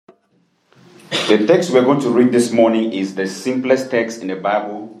The text we're going to read this morning is the simplest text in the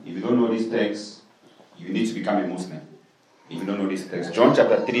Bible. If you don't know this text, you need to become a Muslim. If you don't know this text, John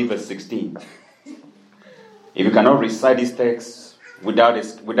chapter 3 verse 16. If you cannot recite this text without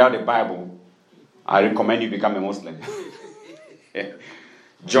the Bible, I recommend you become a Muslim.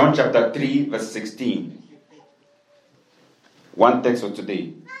 John chapter 3 verse 16. One text for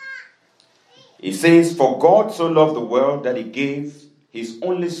today. It says, "For God so loved the world that he gave his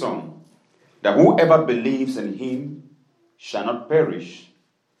only Son, that whoever believes in him shall not perish,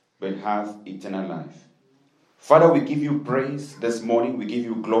 but have eternal life." Father, we give you praise this morning. We give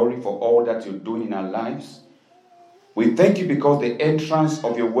you glory for all that you're doing in our lives. We thank you because the entrance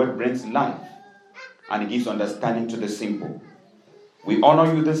of your word brings life and it gives understanding to the simple. We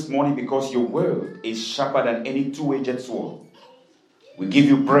honor you this morning because your word is sharper than any two-edged sword. We give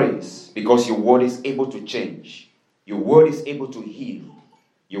you praise because your word is able to change. Your word is able to heal.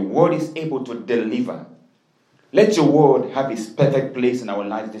 Your word is able to deliver. Let your word have its perfect place in our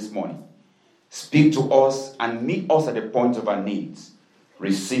lives this morning. Speak to us and meet us at the point of our needs.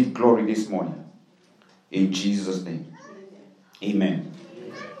 Receive glory this morning. In Jesus' name. Amen.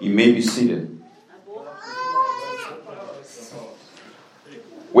 You may be seated.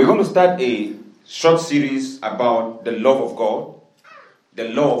 We're going to start a short series about the love of God. The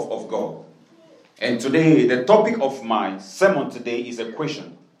love of God. And today, the topic of my sermon today is a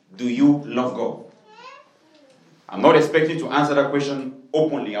question. Do you love God? I'm not expecting to answer that question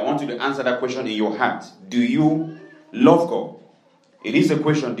openly. I want you to answer that question in your heart. Do you love God? It is a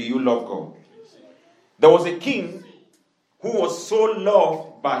question, do you love God? There was a king who was so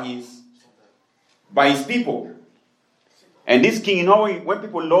loved by his people. And this king, when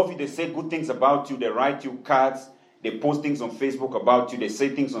people love you, they say good things about you, they write you cards, they post things on Facebook about you, they say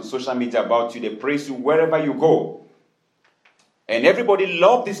things on social media about you, they praise you wherever you go. And everybody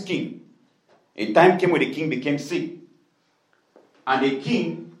loved this king. A time came when the king became sick. And the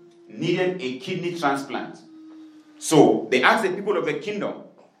king needed a kidney transplant. So they asked the people of the kingdom,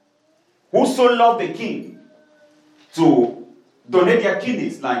 who so loved the king, to donate their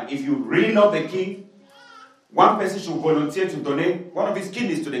kidneys. Like, if you really love the king, one person should volunteer to donate one of his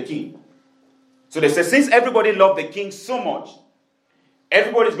kidneys to the king. So they said, since everybody loved the king so much,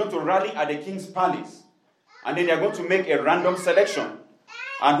 everybody is going to rally at the king's palace. And then they are going to make a random selection.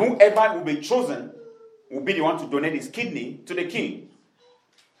 And whoever will be chosen will be the one to donate his kidney to the king.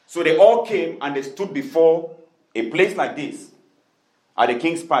 So they all came and they stood before a place like this at the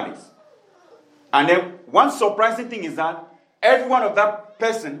king's palace. And then one surprising thing is that every one of that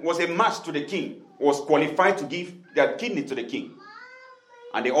person was a match to the king, was qualified to give their kidney to the king.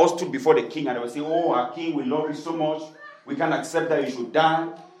 And they all stood before the king and they were saying, "Oh, our king, we love you so much. We can't accept that you should die.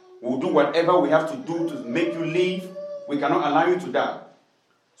 We'll do whatever we have to do to make you live. We cannot allow you to die."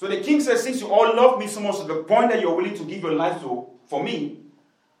 So the king says, since you all love me so much to the point that you're willing to give your life for me,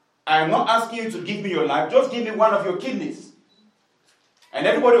 I am not asking you to give me your life. Just give me one of your kidneys. And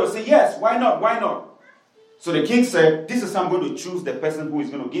everybody will say, yes, why not? Why not? So the king said, this is how I'm going to choose the person who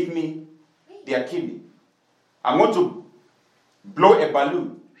is going to give me their kidney. I'm going to blow a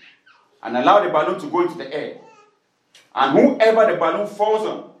balloon and allow the balloon to go into the air. And whoever the balloon falls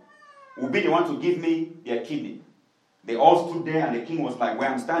on will be the one to give me their kidney. They all stood there and the king was like, where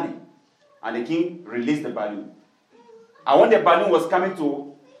I'm standing. And the king released the balloon. And when the balloon was coming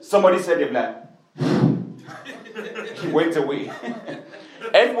to, somebody said the blood. He went away.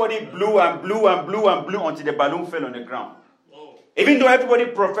 Everybody blew and blew and blew and blew until the balloon fell on the ground. Even though everybody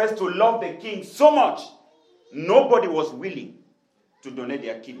professed to love the king so much, nobody was willing to donate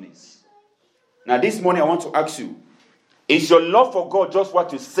their kidneys. Now this morning I want to ask you, is your love for God just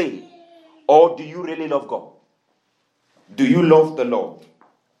what you say? Or do you really love God? Do you love the Lord?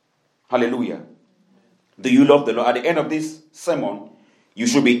 Hallelujah. Do you love the Lord? At the end of this sermon, you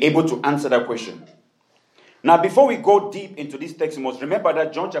should be able to answer that question. Now before we go deep into this text, you must remember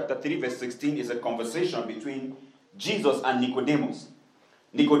that John chapter 3 verse 16 is a conversation between Jesus and Nicodemus.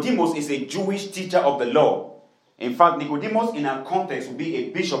 Nicodemus is a Jewish teacher of the law. In fact, Nicodemus in our context will be a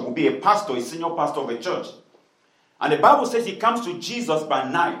bishop, will be a pastor, a senior pastor of a church. And the Bible says he comes to Jesus by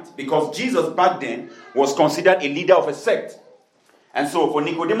night because Jesus back then was considered a leader of a sect. And so for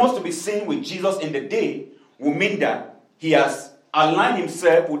Nicodemus to be seen with Jesus in the day will mean that he has aligned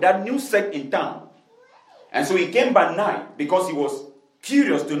himself with that new sect in town. And so he came by night because he was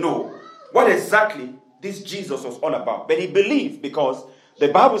curious to know what exactly this Jesus was all about. But he believed because the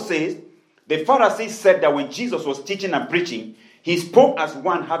Bible says the Pharisees said that when Jesus was teaching and preaching, he spoke as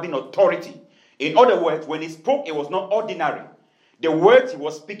one having authority. In other words, when he spoke, it was not ordinary. The words he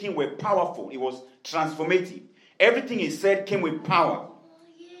was speaking were powerful. It was transformative. Everything he said came with power.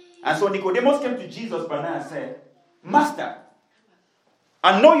 And so Nicodemus came to Jesus by night and said, Master,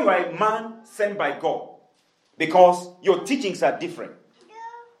 I know you are a man sent by God because your teachings are different.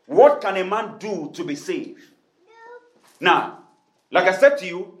 What can a man do to be saved? Now, like I said to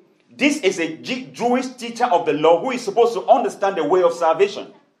you, this is a Jewish teacher of the law who is supposed to understand the way of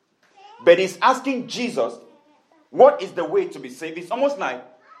salvation. But he's asking Jesus, what is the way to be saved? It's almost like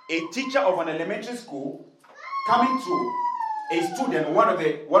a teacher of an elementary school coming to a student, one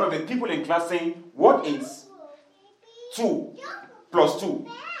of the people in class saying, what is 2 plus 2?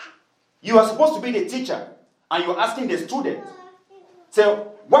 You are supposed to be the teacher, and you're asking the student,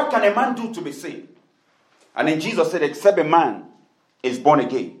 so what can a man do to be saved? And then Jesus said, except a man is born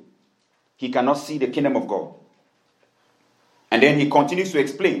again, he cannot see the kingdom of God. And then he continues to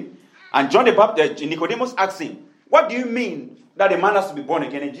explain. And John the Baptist, Nicodemus asked him, what do you mean that a man has to be born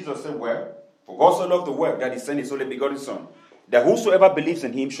again? And Jesus said, well, for God so loved the world that he sent his only begotten Son, that whosoever believes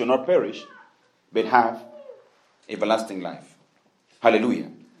in him shall not perish, but have everlasting life. Hallelujah.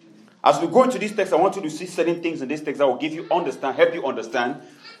 As we go into this text, I want you to see certain things in this text that will help you understand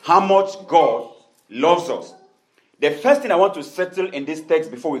how much God loves us. The first thing I want to settle in this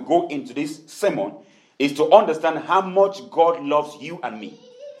text before we go into this sermon is to understand how much God loves you and me.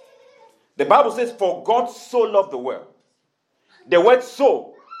 The Bible says, for God so loved the world. The word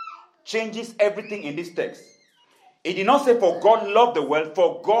so changes everything in this text. It did not say for God loved the world,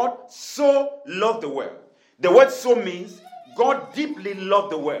 for God so loved the world. The word so means God deeply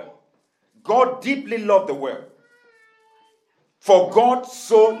loved the world. God deeply loved the world. For God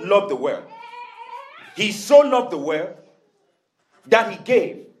so loved the world. He so loved the world that he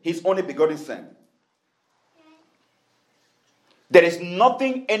gave his only begotten Son. There is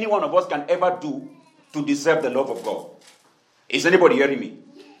nothing any one of us can ever do to deserve the love of God. Is anybody hearing me?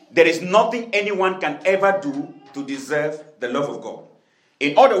 There is nothing anyone can ever do to deserve the love of God.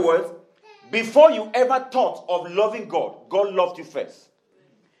 In other words, before you ever thought of loving God, God loved you first.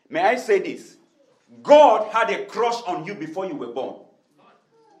 May I say this? God had a crush on you before you were born.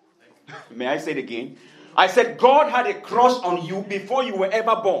 May I say it again? I said God had a crush on you before you were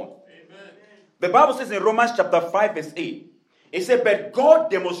ever born. Amen. The Bible says in Romans chapter 5 verse 8, it said, but God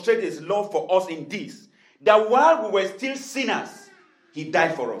demonstrated his love for us in this, that while we were still sinners, he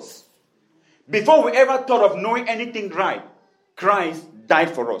died for us. Before we ever thought of knowing anything right, Christ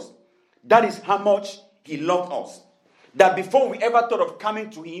died for us. That is how much he loved us. That before we ever thought of coming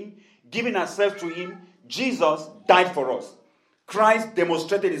to him, giving ourselves to him, Jesus died for us. Christ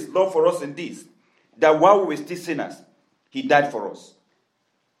demonstrated his love for us in this, that while we were still sinners, he died for us.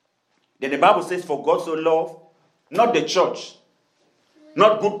 Then the Bible says, for God so loved, not the church,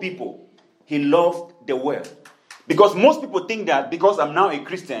 not good people, he loved the world. Because most people think that because I'm now a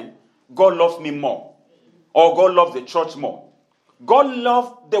Christian, God loves me more. Or God loves the church more. God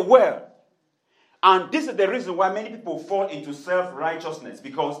loved the world. And this is the reason why many people fall into self-righteousness.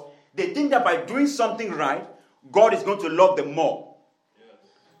 Because they think that by doing something right, God is going to love them more. Yes.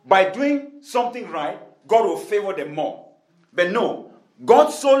 By doing something right, God will favor them more. But no, God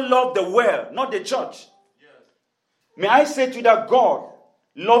so loved the world, not the church. Yes. May I say to you that God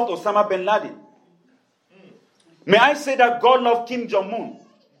loved Osama bin Laden? May I say that God loved Kim Jong-un?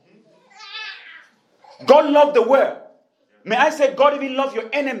 God loved the world. May I say God even loves your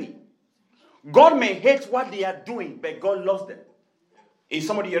enemy? God may hate what they are doing, but God loves them. Is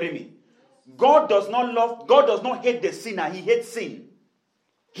somebody hearing me? God does not hate the sinner, he hates sin.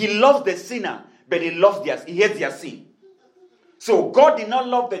 He loves the sinner, but he hates their sin. So God did not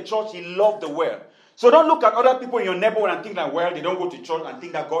love the church, he loved the world. So don't look at other people in your neighborhood and think that, well, they don't go to church and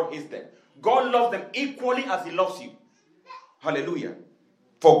think that God hates them. God loves them equally as he loves you. Hallelujah.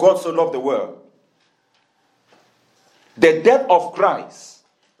 For God so loved the world. The death of Christ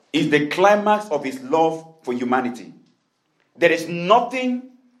is the climax of his love for humanity. There is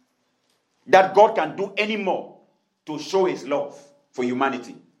nothing that God can do anymore to show his love for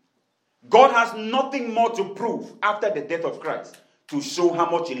humanity. God has nothing more to prove after the death of Christ to show how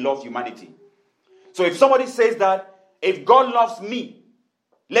much he loves humanity. So if somebody says that, if God loves me,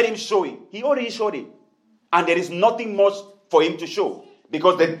 let him show it. He already showed it. And there is nothing much for him to show.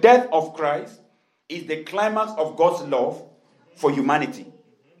 Because the death of Christ is the climax of God's love for humanity.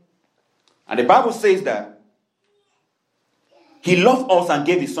 And the Bible says that he loved us and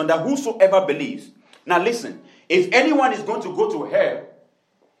gave his Son, that whosoever believes. Now listen, if anyone is going to go to hell,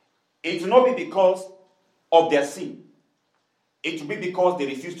 it will not be because of their sin. It will be because they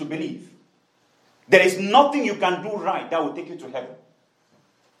refuse to believe. There is nothing you can do right that will take you to heaven.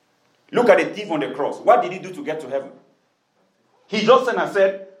 Look at the thief on the cross. What did he do to get to heaven? He just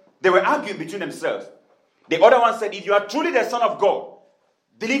said, they were arguing between themselves. The other one said, if you are truly the Son of God,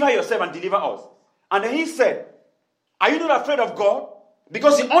 Deliver yourself and deliver us. And then he said, are you not afraid of God?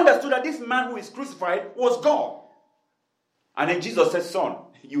 Because he understood that this man who is crucified was God. And then Jesus said, son,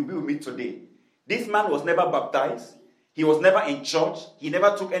 you'll be with me today. This man was never baptized. He was never in church. He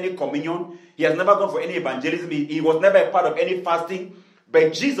never took any communion. He has never gone for any evangelism. He was never a part of any fasting.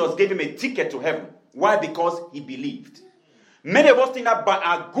 But Jesus gave him a ticket to heaven. Why? Because he believed. Many of us think that by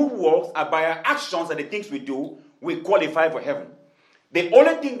our good works and by our actions and the things we do, we qualify for heaven. The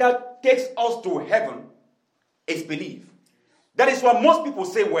only thing that takes us to heaven is belief. That is why most people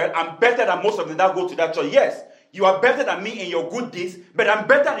say, well, I'm better than most of them that go to that church. Yes, you are better than me in your good deeds, but I'm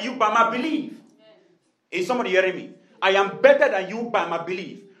better than you by my belief. Is somebody hearing me? I am better than you by my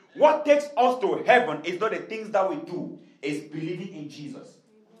belief. What takes us to heaven is not the things that we do. It's believing in Jesus.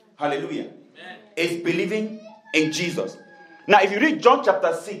 Hallelujah. Amen. It's believing in Jesus. Now, if you read John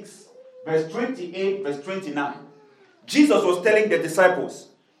chapter 6, verse 28, verse 29, Jesus was telling the disciples,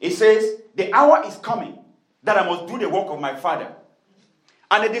 he says, the hour is coming that I must do the work of my Father.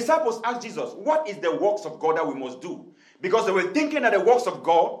 And the disciples asked Jesus, what is the works of God that we must do? Because they were thinking that the works of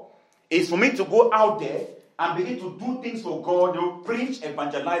God is for me to go out there and begin to do things for God, preach,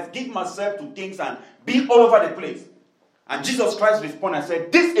 evangelize, give myself to things and be all over the place. And Jesus Christ responded and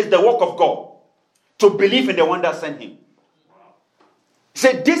said, this is the work of God, to believe in the one that sent him. He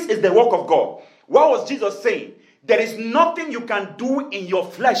said, this is the work of God. What was Jesus saying? There is nothing you can do in your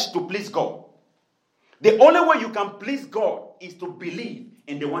flesh to please God. The only way you can please God is to believe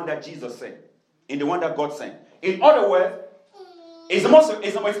in the one that Jesus sent, in the one that God sent. In other words, it's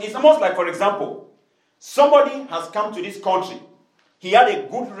almost like, for example, somebody has come to this country. He had a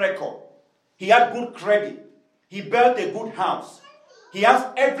good record. He had good credit. He built a good house. He has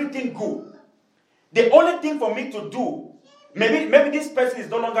everything good. The only thing for me to do, maybe this person is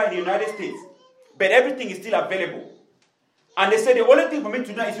no longer in the United States, but everything is still available. And they say the only thing for me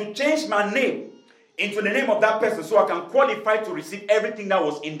to do is to change my name into the name of that person so I can qualify to receive everything that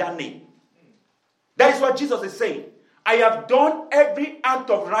was in that name. That is what Jesus is saying. I have done every act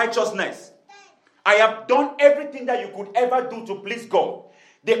of righteousness. I have done everything that you could ever do to please God.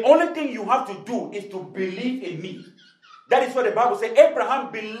 The only thing you have to do is to believe in me. That is what the Bible says.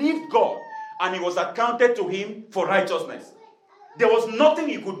 Abraham believed God and it was accounted to him for righteousness. There was nothing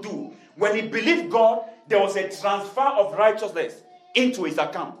he could do. When he believed God, there was a transfer of righteousness into his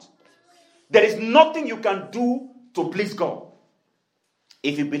account. There is nothing you can do to please God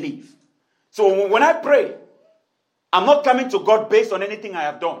if you believe. So when I pray, I'm not coming to God based on anything I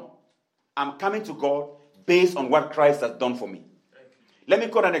have done. I'm coming to God based on what Christ has done for me. Let me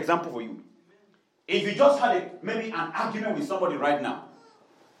quote an example for you. If you just had maybe an argument with somebody right now,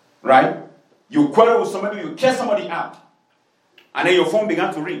 right? You quarrel with somebody, you curse somebody out, and then your phone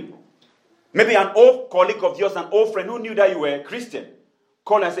began to ring. Maybe an old colleague of yours, an old friend who knew that you were a Christian,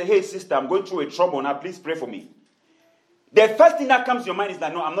 call and say, hey sister, I'm going through a trouble now, please pray for me. The first thing that comes to your mind is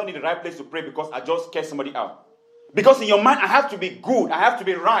that, no, I'm not in the right place to pray because I just cursed somebody out. Because in your mind, I have to be good, I have to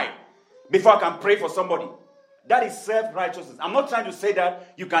be right before I can pray for somebody. That is self-righteousness. I'm not trying to say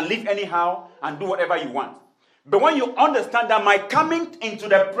that you can live anyhow and do whatever you want. But when you understand that my coming into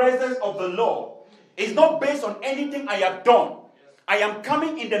the presence of the Lord is not based on anything I have done. I am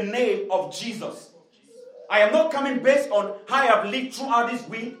coming in the name of Jesus. I am not coming based on how I have lived throughout this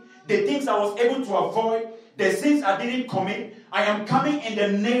week, the things I was able to avoid, the sins I didn't commit. I am coming in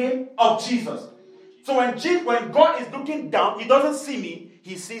the name of Jesus. So when God is looking down, he doesn't see me,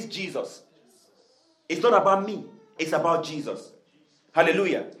 he sees Jesus. It's not about me, it's about Jesus.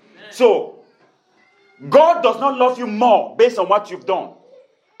 Hallelujah. Amen. So, God does not love you more based on what you've done.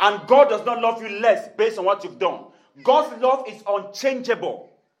 And God does not love you less based on what you've done. God's love is unchangeable.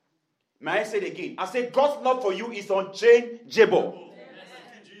 May I say it again? I say God's love for you is unchangeable.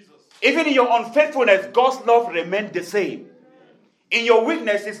 Even in your unfaithfulness, God's love remains the same. In your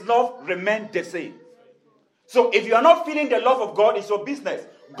weakness, his love remains the same. So if you are not feeling the love of God, it's your business.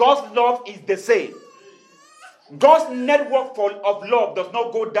 God's love is the same. God's network of love does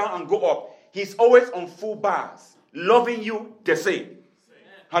not go down and go up. He's always on full bars, loving you the same.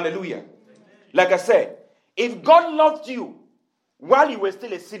 Hallelujah. Like I said, if God loved you while you were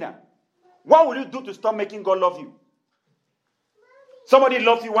still a sinner, what will you do to stop making God love you? Somebody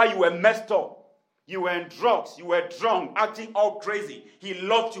loved you while you were messed up. You were in drugs. You were drunk, acting all crazy. He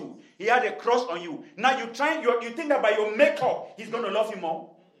loved you. He had a crush on you. Now you think that by your makeup, he's going to love you more.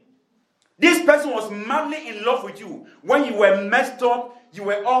 This person was madly in love with you. When you were messed up, you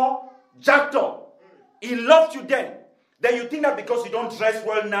were all jacked up. He loved you then. Then you think that because you don't dress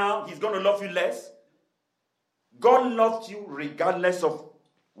well now, he's going to love you less? God loved you regardless of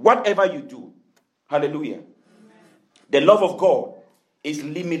whatever you do. Hallelujah. The love of God is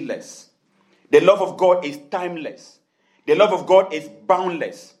limitless. The love of God is timeless. The love of God is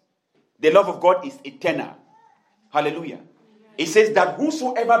boundless. The love of God is eternal. Hallelujah. It says that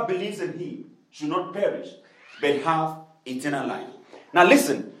whosoever believes in him should not perish, but have eternal life. Now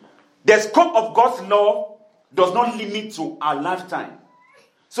listen, the scope of God's love does not limit to our lifetime.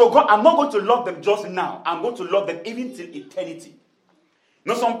 So God, I'm not going to love them just now. I'm going to love them even till eternity.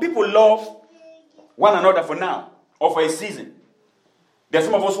 You know, some people love one another for now or for a season. There's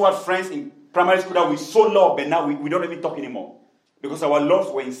some of us who had friends in primary school that we so love, but now we don't even talk anymore because our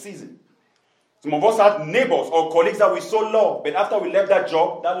loves were in season. Some of us had neighbors or colleagues that we so love, but after we left that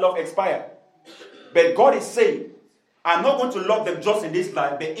job, that love expired. But God is saying, I'm not going to love them just in this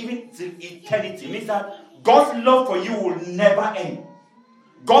life, but even till eternity. It means that God's love for you will never end.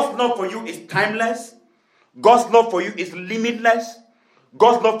 God's love for you is timeless. God's love for you is limitless.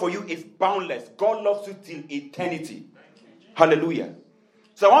 God's love for you is boundless. God loves you till eternity. Hallelujah.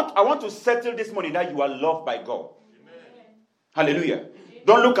 So I want to settle this morning that you are loved by God. Amen. Hallelujah.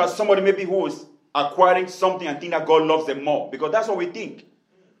 Don't look at somebody maybe who is acquiring something and think that God loves them more. Because that's what we think.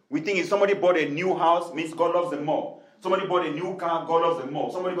 We think if somebody bought a new house, means God loves them more. Somebody bought a new car, God loves them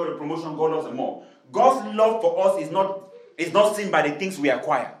more. Somebody got a promotion, God loves them more. God's love for us is not seen by the things we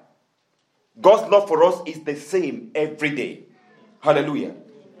acquire. God's love for us is the same every day. Hallelujah.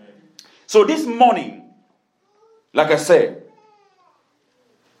 So this morning, like I said,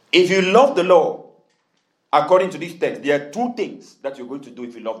 if you love the Lord, according to this text, there are two things that you're going to do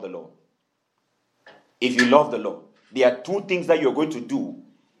if you love the Lord. If you love the Lord, there are two things that you're going to do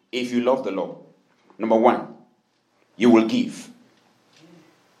if you love the Lord. Number one, you will give.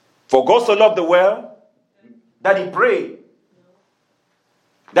 For God so loved the world that he prayed,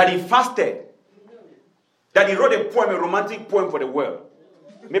 that he fasted, that he wrote a poem, a romantic poem for the world.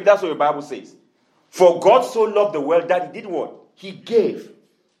 Maybe that's what the Bible says. For God so loved the world that he did what? He gave.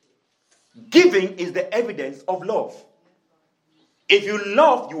 Giving is the evidence of love. If you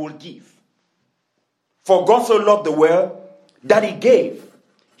love, you will give. For God so loved the world that he gave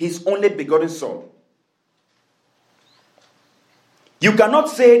his only begotten Son. You cannot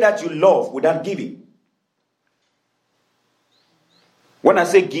say that you love without giving. When I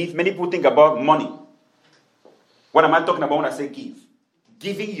say give, many people think about money. What am I talking about when I say give?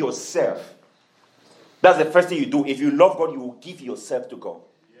 Giving yourself. That's the first thing you do. If you love God, you will give yourself to God.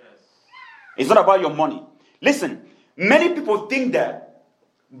 Yes. It's not about your money. Listen, many people think that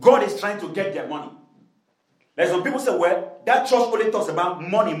God is trying to get their money. Like some people say, well, that church only talks about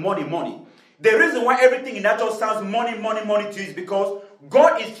money, money, money. The reason why everything in that church sounds money, money, money to you is because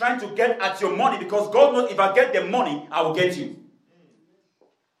God is trying to get at your money, because God knows if I get the money, I will get you.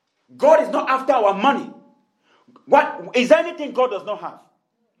 God is not after our money. What is there anything God does not have?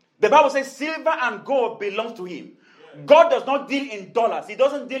 The Bible says silver and gold belongs to him. God does not deal in dollars. He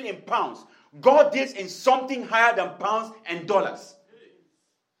doesn't deal in pounds. God deals in something higher than pounds and dollars.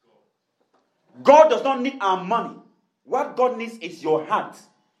 God does not need our money. What God needs is your heart.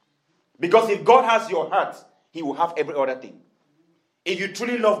 Because if God has your heart, he will have every other thing. If you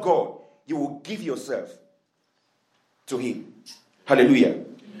truly love God, you will give yourself to him. Hallelujah.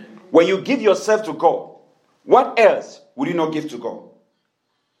 Amen. When you give yourself to God, what else would you not give to God?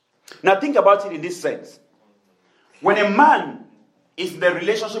 Now think about it in this sense. When a man is in the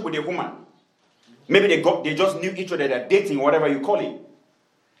relationship with a woman, maybe they just knew each other, they're dating, whatever you call it.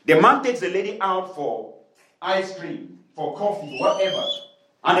 The man takes the lady out for ice cream, for coffee, whatever.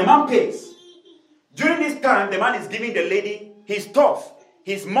 And the man pays. During this time, the man is giving the lady his stuff,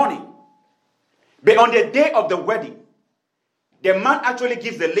 his money. But on the day of the wedding, the man actually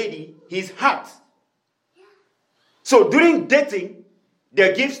gives the lady his heart. So during dating,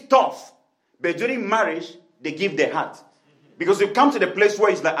 they give stuff. But during marriage, they give their heart. Because you come to the place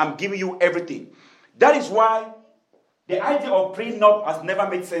where it's like, I'm giving you everything. That is why the idea of prenup has never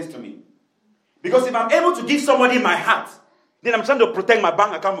made sense to me. Because if I'm able to give somebody my heart, then I'm trying to protect my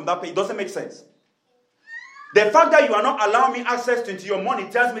bank account from that pay. It doesn't make sense. The fact that you are not allowing me access into your money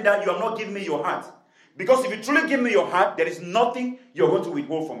tells me that you are not giving me your heart. Because if you truly give me your heart, there is nothing you're going to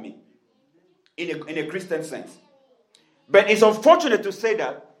withhold from me. In a Christian sense. But it's unfortunate to say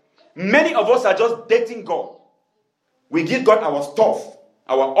that many of us are just dating God. We give God our stuff,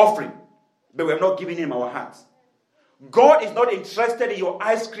 our offering, but we're not giving him our hearts. God is not interested in your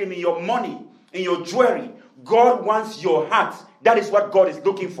ice cream, in your money, in your jewelry. God wants your heart. That is what God is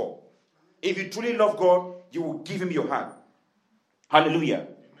looking for. If you truly love God, you will give him your heart. Hallelujah. Amen.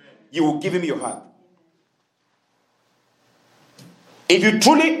 You will give him your heart. If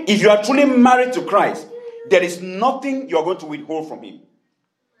you are truly married to Christ, there is nothing you are going to withhold from him.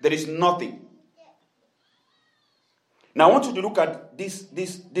 There is nothing. Now I want you to look at this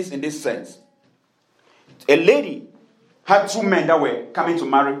in this sense. A lady had two men that were coming to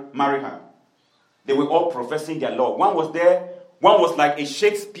marry her. They were all professing their love. One was like a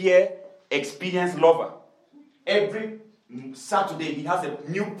Shakespeare experienced lover. Every Saturday he has a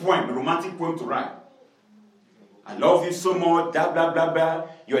new poem, a romantic poem to write. I love you so much, blah, blah, blah, blah.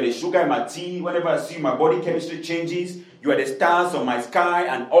 You are the sugar in my tea. Whenever I see you, my body chemistry changes. You are the stars on my sky,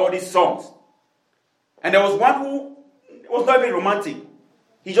 and all these songs. And there was one who was not very romantic.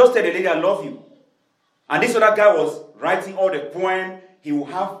 He just said, "The lady, I love you." And this other guy was writing all the poem. He would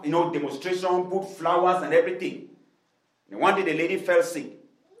have, demonstration, put flowers and everything. And one day the lady fell sick.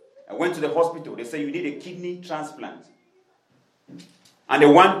 I went to the hospital. They said, "You need a kidney transplant." And the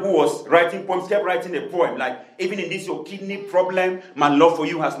one who was writing poems kept writing a poem like, "Even in this your kidney problem, my love for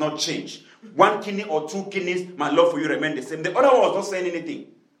you has not changed. One kidney or two kidneys, my love for you remain the same." The other one was not saying anything.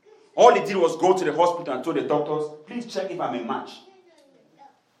 All he did was go to the hospital and told the doctors, "Please check if I'm a match."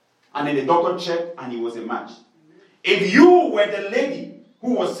 And then the doctor checked and he was a match. If you were the lady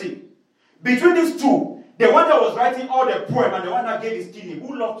who was sick, between these two, the one that was writing all the poem and the one that gave his kidney,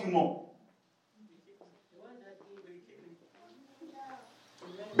 who loved you more?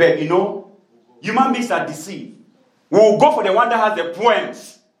 But human beings are deceived. We will go for the one that has the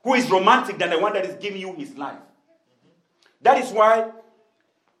poems, who is romantic, than the one that is giving you his life. That is why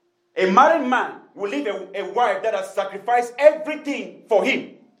a married man will leave a wife that has sacrificed everything for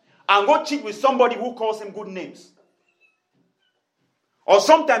him and go cheat with somebody who calls him good names. Or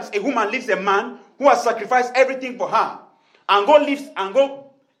sometimes a woman leaves a man who has sacrificed everything for her and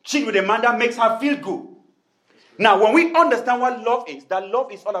go cheat with a man that makes her feel good. Now, when we understand what love is, that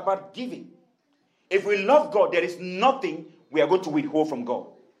love is all about giving. If we love God, there is nothing we are going to withhold from God.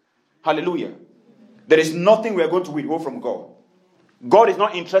 Hallelujah. There is nothing we are going to withhold from God. God is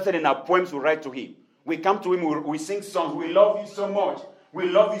not interested in our poems we write to him. We come to him, we sing songs. We love you so much. We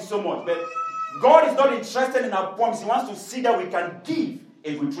love you so much. But God is not interested in our poems. He wants to see that we can give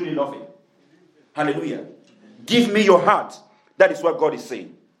if we truly love him. Hallelujah. Give me your heart. That is what God is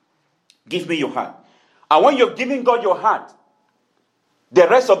saying. Give me your heart. And when you're giving God your heart, the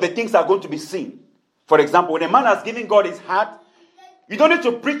rest of the things are going to be seen. For example, when a man has given God his heart, you don't need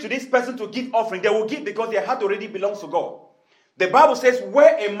to preach to this person to give offering. They will give because their heart already belongs to God. The Bible says,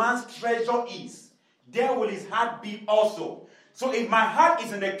 where a man's treasure is, there will his heart be also. So if my heart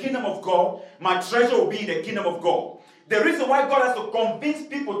is in the kingdom of God, my treasure will be in the kingdom of God. The reason why God has to convince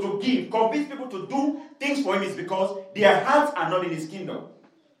people to give, convince people to do things for him is because their hearts are not in his kingdom.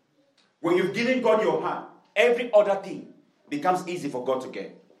 When you've given God your heart, every other thing becomes easy for God to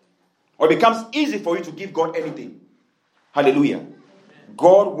get. Or it becomes easy for you to give God anything. Hallelujah.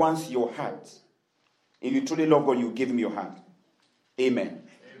 God wants your heart. If you truly love God, you give him your heart. Amen.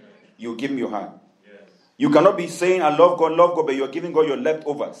 You give him your heart. Yes. You cannot be saying, "I love God, but you're giving God your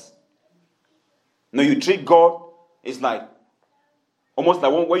leftovers. No, you treat God, it's like, almost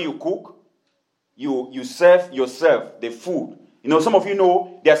like when you cook, you serve yourself the food. Some of you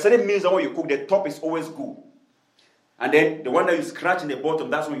know, there are certain meals that when you cook, the top is always good. And then the one that you scratch in the bottom,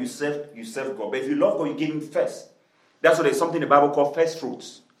 that's when you serve God. But if you love God, you give him first. That's why there's something in the Bible called first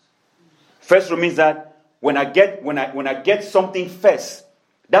fruits. First fruit means that when I get something first,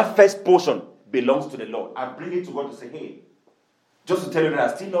 that first portion belongs to the Lord. I bring it to God to say, "Hey, just to tell you that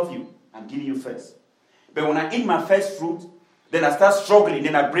I still love you, I'm giving you first." But when I eat my first fruit, then I start struggling,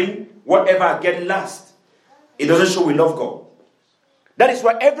 then I bring whatever I get last. It doesn't show we love God. That is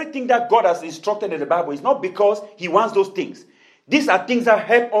why everything that God has instructed in the Bible is not because he wants those things. These are things that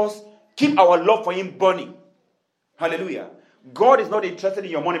help us keep our love for him burning. Hallelujah. God is not interested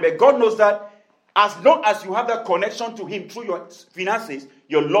in your money, but God knows that as long as you have that connection to him through your finances,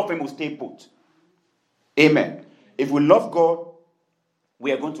 your love for him will stay put. Amen. If we love God,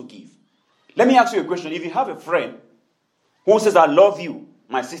 we are going to give. Let me ask you a question. If you have a friend who says, "I love you,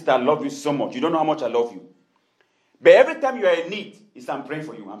 my sister, I love you so much. You don't know how much I love you." But every time you are in need, he says, "I'm praying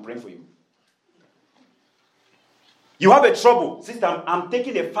for you, I'm praying for you." You have a trouble. "Sister, I'm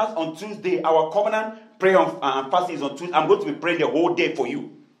taking a fast on Tuesday. Our covenant prayer and fasting is on Tuesday. I'm going to be praying the whole day for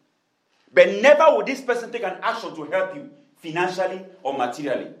you." But never will this person take an action to help you financially or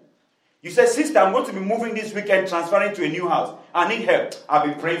materially. You say, "Sister, I'm going to be moving this weekend, transferring to a new house. I need help. I'll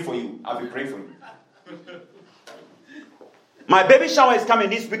be praying for you. I'll be praying for you." "My baby shower is coming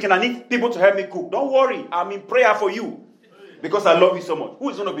this weekend. I need people to help me cook." "Don't worry. I'm in prayer for you because I love you so much." Who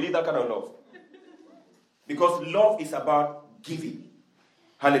is going to believe that kind of love? Because love is about giving.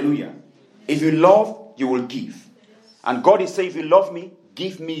 Hallelujah. If you love, you will give. And God is saying, if you love me,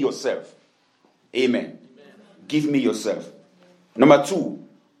 give me yourself. Amen. Give me yourself. Number 2,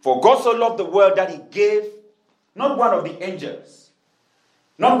 for God so loved the world that he gave not one of the angels,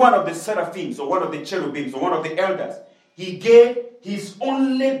 not one of the seraphims or one of the cherubims or one of the elders. He gave his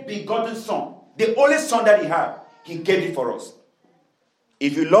only begotten son, the only son that he had. He gave it for us.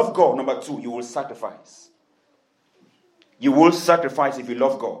 If you love God, number 2, you will sacrifice. You will sacrifice if you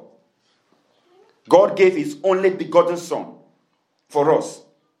love God. God gave his only begotten son for us.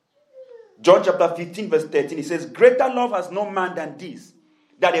 John chapter 15 verse 13, he says, greater love has no man than this,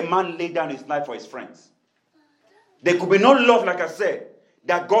 that a man lay down his life for his friends. There could be no love, like I said,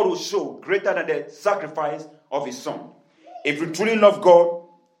 that God will show greater than the sacrifice of his son. If we truly love God,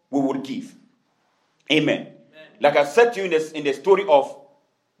 we will give. Amen. Like I said to you in the story of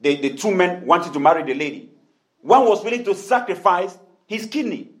the 2 men wanting to marry the lady. One was willing to sacrifice his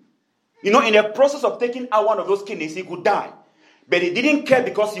kidney. In the process of taking out one of those kidneys, he could die. But he didn't care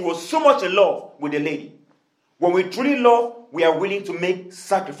because he was so much in love with the lady. When we truly love, we are willing to make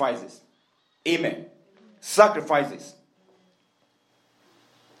sacrifices. Amen. Sacrifices.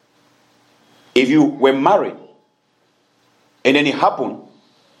 If you were married, and then it happened,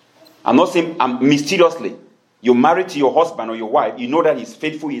 I'm not saying mysteriously, you're married to your husband or your wife, you know that he's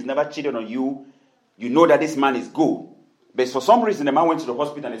faithful, he's never cheated on you, you know that this man is good. But for some reason, the man went to the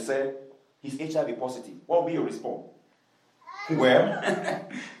hospital and they said, he's HIV positive. What will be your response? Well,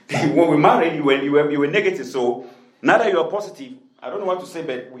 when we married, you were negative, so now that you are positive, I don't know what to say,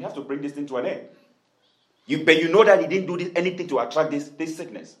 but we have to bring this thing to an end. But you know that he didn't do anything to attract this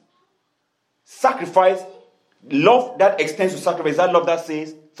sickness. Sacrifice, love that extends to sacrifice, that love that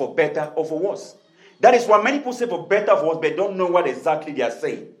says for better or for worse. That is why many people say for better or for worse, but don't know what exactly they are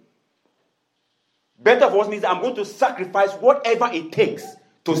saying. Better for worse means I'm going to sacrifice whatever it takes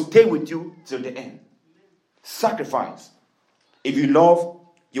to stay with you till the end. Sacrifice. If you love,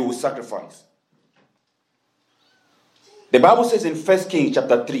 you will sacrifice. The Bible says in 1 Kings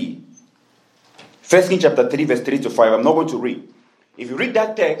chapter 3, 1 Kings chapter 3 verse 3 to 5, I'm not going to read. If you read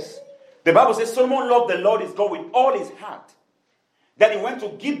that text, the Bible says Solomon loved the Lord his God with all his heart. Then he went to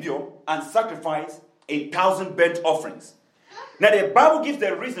Gibeon and sacrificed 1,000 burnt offerings. Now the Bible gives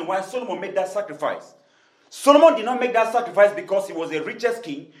the reason why Solomon made that sacrifice. Solomon did not make that sacrifice because he was the richest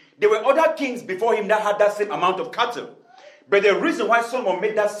king. There were other kings before him that had that same amount of cattle. But the reason why Solomon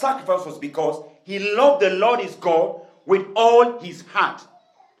made that sacrifice was because he loved the Lord his God with all his heart.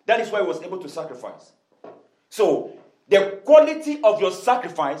 That is why he was able to sacrifice. So, the quality of your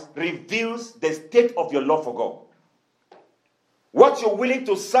sacrifice reveals the state of your love for God. What you're willing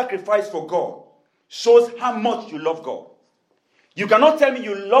to sacrifice for God shows how much you love God. You cannot tell me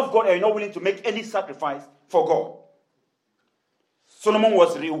you love God and you're not willing to make any sacrifice for God. Solomon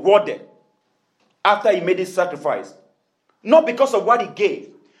was rewarded after he made his sacrifice. Not because of what he gave,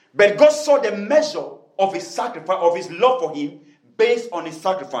 but God saw the measure of his sacrifice, of his love for him, based on his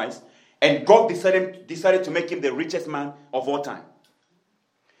sacrifice, and God decided to make him the richest man of all time.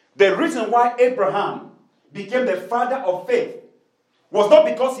 The reason why Abraham became the father of faith was not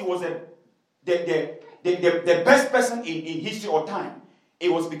because he was the best person in history or time.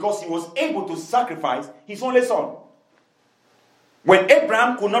 It was because he was able to sacrifice his only son. When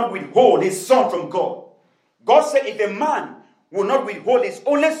Abraham could not withhold his son from God, God said, if a man will not withhold his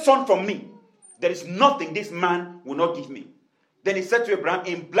only son from me, there is nothing this man will not give me. Then he said to Abraham,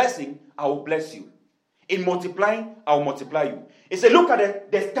 in blessing, I will bless you. In multiplying, I will multiply you. He said, look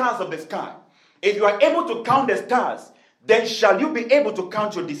at the stars of the sky. If you are able to count the stars, then shall you be able to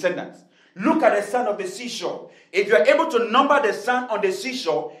count your descendants. Look at the sand of the seashore. If you are able to number the sand on the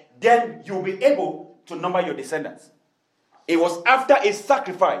seashore, then you will be able to number your descendants. It was after a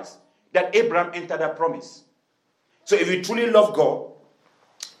sacrifice that Abraham entered that promise. So if you truly love God,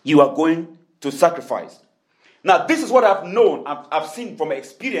 you are going to sacrifice. Now, this is what I've known, I've seen from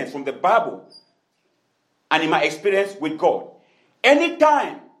experience from the Bible and in my experience with God.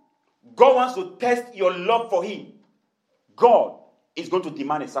 Anytime God wants to test your love for him, God is going to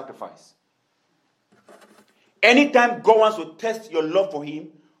demand a sacrifice. Anytime God wants to test your love for him,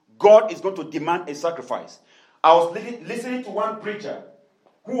 God is going to demand a sacrifice. I was listening to one preacher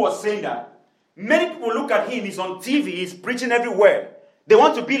who was saying that many people look at him, he's on TV, he's preaching everywhere. They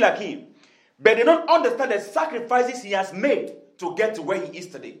want to be like him. But they don't understand the sacrifices he has made to get to where he is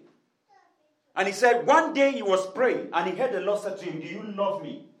today. And he said, one day he was praying and he heard the Lord say to him, do you love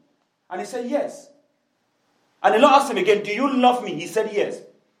me? And he said, yes. And the Lord asked him again, do you love me? He said, yes.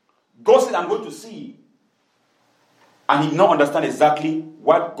 God said, I'm going to see you. And he did not understand exactly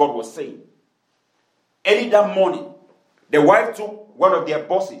what God was saying. Early that morning, the wife took one of their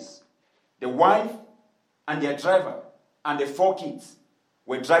bosses. The wife and their driver and the 4 kids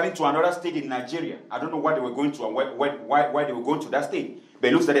were driving to another state in Nigeria. I don't know what they were going to and why they were going to that state.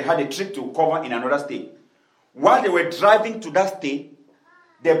 But it looks like they had a trip to cover in another state. while they were driving to that state,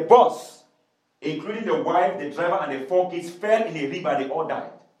 the bus, including the wife, the driver, and the 4 kids, fell in a river and they all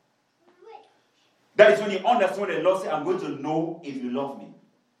died. That is when you understand when the Lord said, I'm going to know if you love me.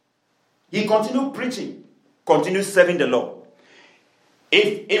 He continued preaching, continued serving the Lord.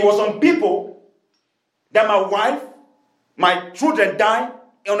 If it was on people that my wife, my children died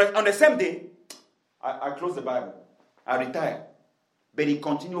on the same day, I close the Bible. I retire. But he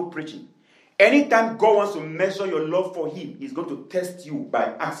continued preaching. Anytime God wants to measure your love for him, he's going to test you by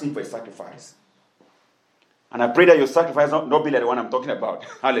asking for a sacrifice. And I pray that your sacrifice not be like the one I'm talking about.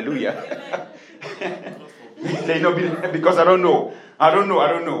 Hallelujah. Because I don't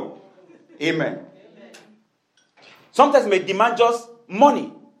know. Amen. Sometimes it may demand just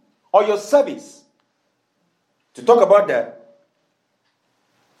money or your service. To talk about that,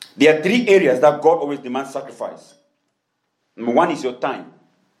 there are 3 areas that God always demands sacrifice. Number 1 is your time.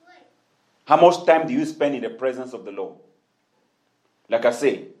 How much time do you spend in the presence of the Lord? Like I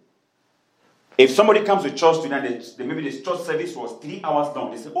say, if somebody comes to church today and maybe the church service was 3 hours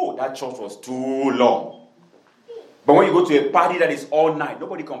long, they say, oh, that church was too long. But when you go to a party that is all night,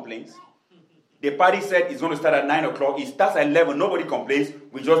 nobody complains. The party said it's going to start at 9 o'clock. It starts at 11. Nobody complains.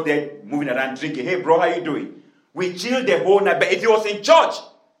 We're just there moving around drinking. Hey, bro, how you doing? We chilled the whole night. But if it was in church,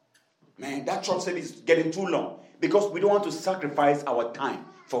 man, that church service is getting too long. Because we don't want to sacrifice our time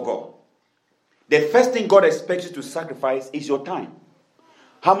for God. The first thing God expects you to sacrifice is your time.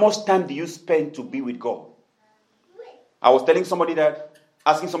 How much time do you spend to be with God? I was telling somebody that,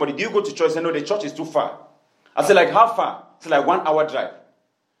 asking somebody, do you go to church? I said, no, the church is too far. I said, like, how far? It's like 1 hour drive.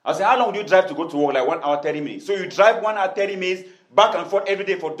 I said, how long do you drive to go to work? Like 1 hour, 30 minutes. So you drive 1 hour, 30 minutes back and forth every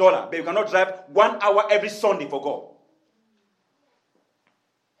day for $1, but you cannot drive 1 hour every Sunday for God.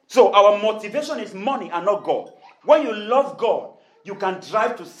 So our motivation is money and not God. When you love God, you can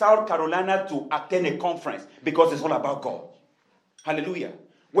drive to South Carolina to attend a conference because it's all about God. Hallelujah.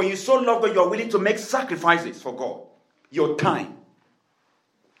 When you so love God, you are willing to make sacrifices for God. Your time.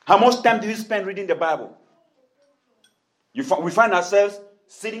 How much time do you spend reading the Bible? We find ourselves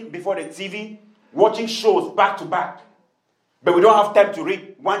sitting before the TV, watching shows back to back. But we don't have time to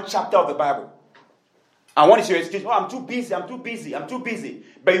read 1 chapter of the Bible. And what is your excuse? Oh, I'm too busy.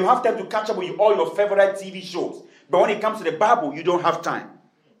 But you have time to catch up with all your favorite TV shows. But when it comes to the Bible, you don't have time.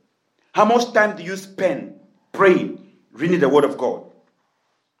 How much time do you spend praying, reading the Word of God?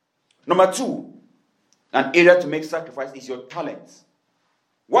 Number 2, an area to make sacrifice is your talents.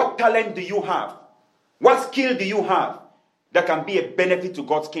 What talent do you have? What skill do you have that can be a benefit to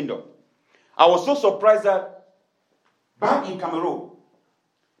God's kingdom? I was so surprised that back in Cameroon,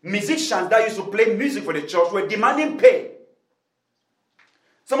 musicians that used to play music for the church were demanding pay.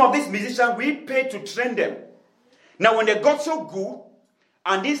 Some of these musicians, we paid to train them. Now, when they got so good,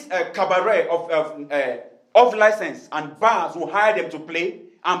 and this cabaret of license and bars who hired them to play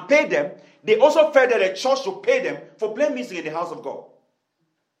and pay them, they also felt that the church should pay them for playing music in the house of God.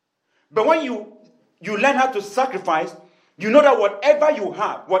 But when you learn how to sacrifice, you know that whatever you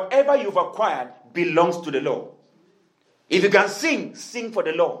have, whatever you've acquired, belongs to the Lord. If you can sing, sing for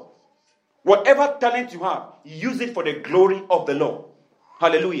the Lord. Whatever talent you have, use it for the glory of the Lord.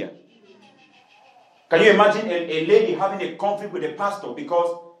 Hallelujah. Can you imagine a lady having a conflict with a pastor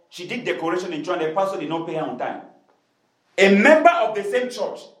because she did decoration in church and the pastor did not pay her on time? A member of the same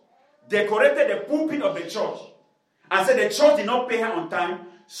church decorated the pulpit of the church and said the church did not pay her on time,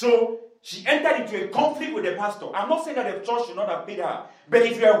 so she entered into a conflict with the pastor. I'm not saying that the church should not have paid her, but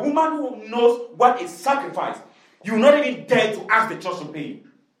if you're a woman who knows what is sacrifice, you will not even dare to ask the church to pay you.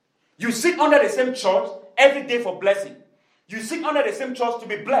 You sit under the same church every day for blessing. You sit under the same church to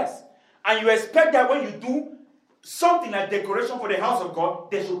be blessed. And you expect that when you do something like decoration for the house of God,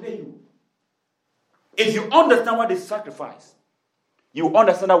 they should pay you. If you understand what is sacrifice, you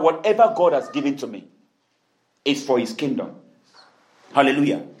understand that whatever God has given to me is for his kingdom.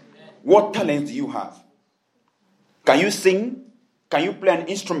 Hallelujah. Amen. What talents do you have? Can you sing? Can you play an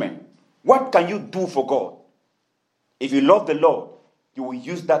instrument? What can you do for God? If you love the Lord, you will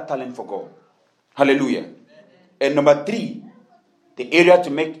use that talent for God. Hallelujah. Amen. And number 3, the area to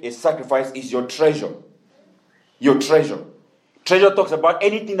make a sacrifice is your treasure. Your treasure. Treasure talks about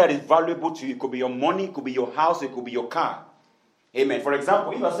anything that is valuable to you. It could be your money, it could be your house, it could be your car. Amen. For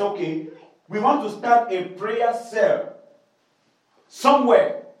example, if I say, okay, we want to start a prayer cell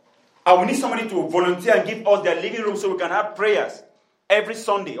somewhere, and we need somebody to volunteer and give us their living room so we can have prayers every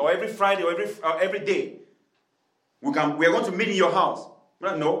Sunday or every Friday or every day. We are going to meet in your house.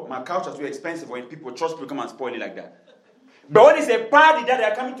 No, my couch is too expensive for church people come and spoil it like that. But when it's a party that they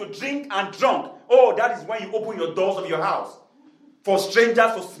are coming to drink and drunk, that is when you open your doors of your house. For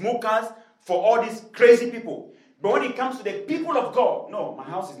strangers, for smokers, for all these crazy people. But when it comes to the people of God, no, my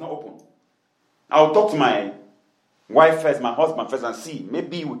house is not open. I'll talk to my wife first, my husband first, and see,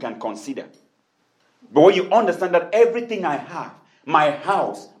 maybe we can consider. But when you understand that everything I have, my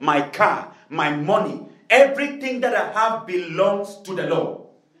house, my car, my money, everything that I have belongs to the Lord,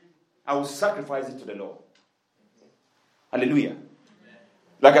 I will sacrifice it to the Lord. Hallelujah.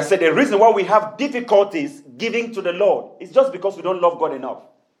 Like I said, the reason why we have difficulties giving to the Lord is just because we don't love God enough.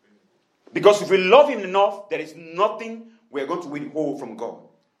 Because if we love Him enough, there is nothing we are going to withhold from God.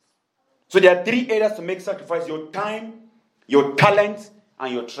 So there are 3 areas to make sacrifice: your time, your talent,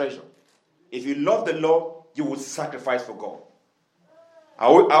 and your treasure. If you love the Lord, you will sacrifice for God. I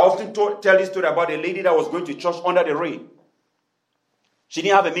often tell this story about a lady that was going to church under the rain. She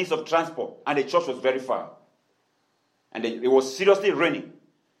didn't have a means of transport, and the church was very far. And it was seriously raining.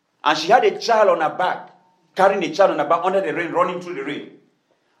 And she had a child on her back, carrying a child on her back under the rain, running through the rain.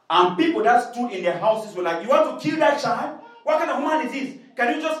 And people that stood in their houses were like, "You want to kill that child? What kind of woman is this?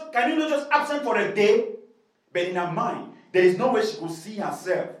 Can you not just absent for a day?" But in her mind, there is no way she could see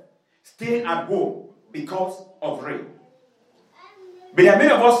herself staying at home because of rain. But there are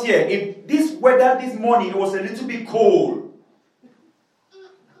many of us here, if this weather this morning it was a little bit cold,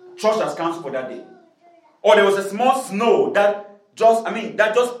 church has canceled for that day. Or there was a small snow that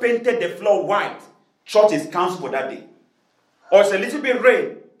just painted the floor white, church is canceled for that day. Or it's a little bit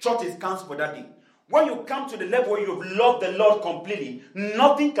rain, church is canceled for that day. When you come to the level where you've loved the Lord completely,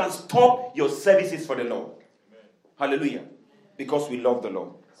 nothing can stop your services for the Lord. Amen. Hallelujah. Because we love the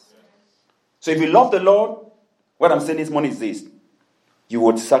Lord. So if you love the Lord, what I'm saying this morning is this: you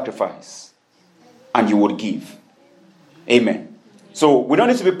would sacrifice and you would give. Amen. So we don't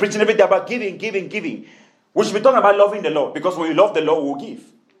need to be preaching every day about giving. We should be talking about loving the Lord, because when you love the Lord, we will give.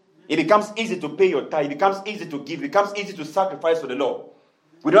 It becomes easy to pay your tithe. It becomes easy to give. It becomes easy to sacrifice for the Lord.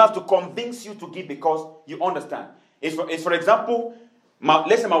 We don't have to convince you to give because you understand. It's for example,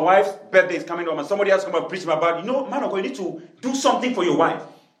 let's say my wife's birthday is coming up and somebody else come and preach about, man of God, you need to do something for your wife.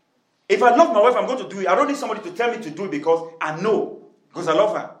 If I love my wife, I'm going to do it. I don't need somebody to tell me to do it because I know, because I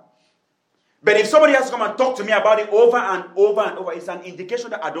love her. But if somebody else come and talk to me about it over and over and over, it's an indication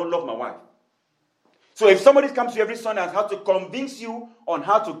that I don't love my wife. So if somebody comes to you every Sunday and has to convince you on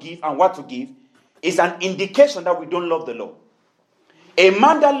how to give and what to give, it's an indication that we don't love the Lord. A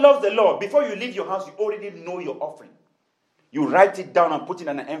man that loves the Lord, before you leave your house, you already know your offering. You write it down and put it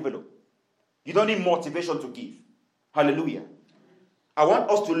in an envelope. You don't need motivation to give. Hallelujah. I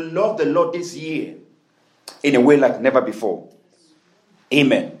want us to love the Lord this year in a way like never before.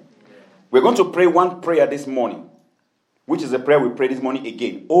 Amen. We're going to pray one prayer this morning, which is a prayer we pray this morning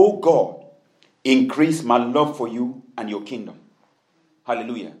again. Oh God, increase my love for you and your kingdom.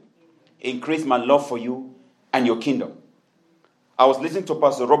 Hallelujah. Increase my love for you and your kingdom. I was listening to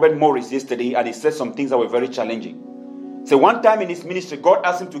Pastor Robert Morris yesterday, and he said some things that were very challenging. So one time in his ministry, God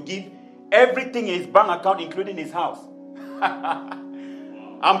asked him to give everything in his bank account, including his house.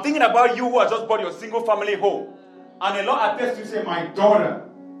 I'm thinking about you who have just bought your single family home. And the Lord appears to you and say, "My daughter,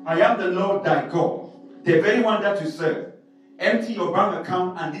 I am the Lord thy God, the very one that you serve. Empty your bank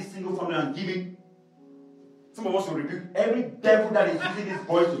account and this single family and give it." Some of us will rebuke every devil that is using this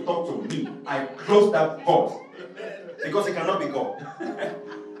voice to talk to me. I close that voice. Because it cannot be God.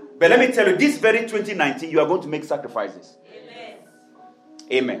 But let me tell you, this very 2019, you are going to make sacrifices.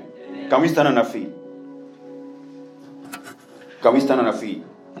 Amen. Amen. Can we stand on our feet? Can we stand on our feet?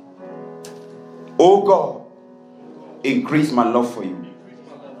 Oh God, increase my love for you.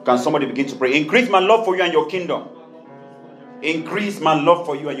 Can somebody begin to pray? Increase my love for you and your kingdom. Increase my love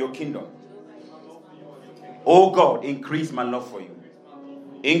for you and your kingdom. Oh God, increase my love for you.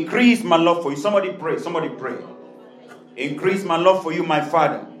 Increase my love for you. Somebody pray. Somebody pray. Increase my love for you, my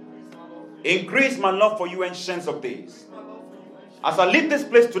Father. Increase my love for you, ancients of days. As I leave this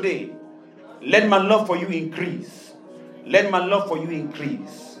place today, let my love for you increase. Let my love for you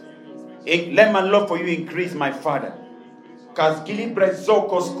increase. Let my love for you increase, my Father. Kasgili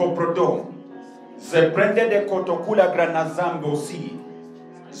brezokos koprodom. Zebrende de kotokula granazambo si.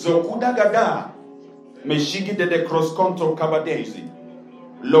 Zokuda gada. Meshigi de crossconto kabadezi.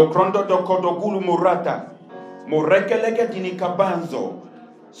 Lokrondo do kodogulu murata. Morekeleke dinikabanzo.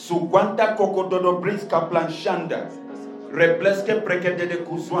 Sugwanta kokododo briska planchanda. Repleske prekede de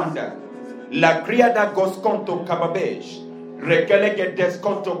kuzwanda. La criada gosconto kababej. Rekeleke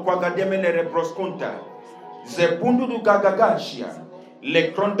desconto kwagademene rebrosconta. Zepundu du gagagashia.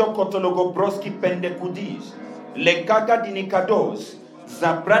 Le krondo kotologo broski pendekudis. Le gaga dinikados.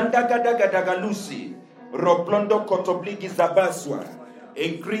 Zabranda gadagadalusi. Roplondo kotobligi zabaswa.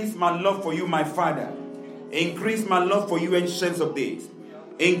 Increase my love for you, my Father. Increase my love for you, ancients of days.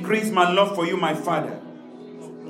 Increase my love for you, my Father.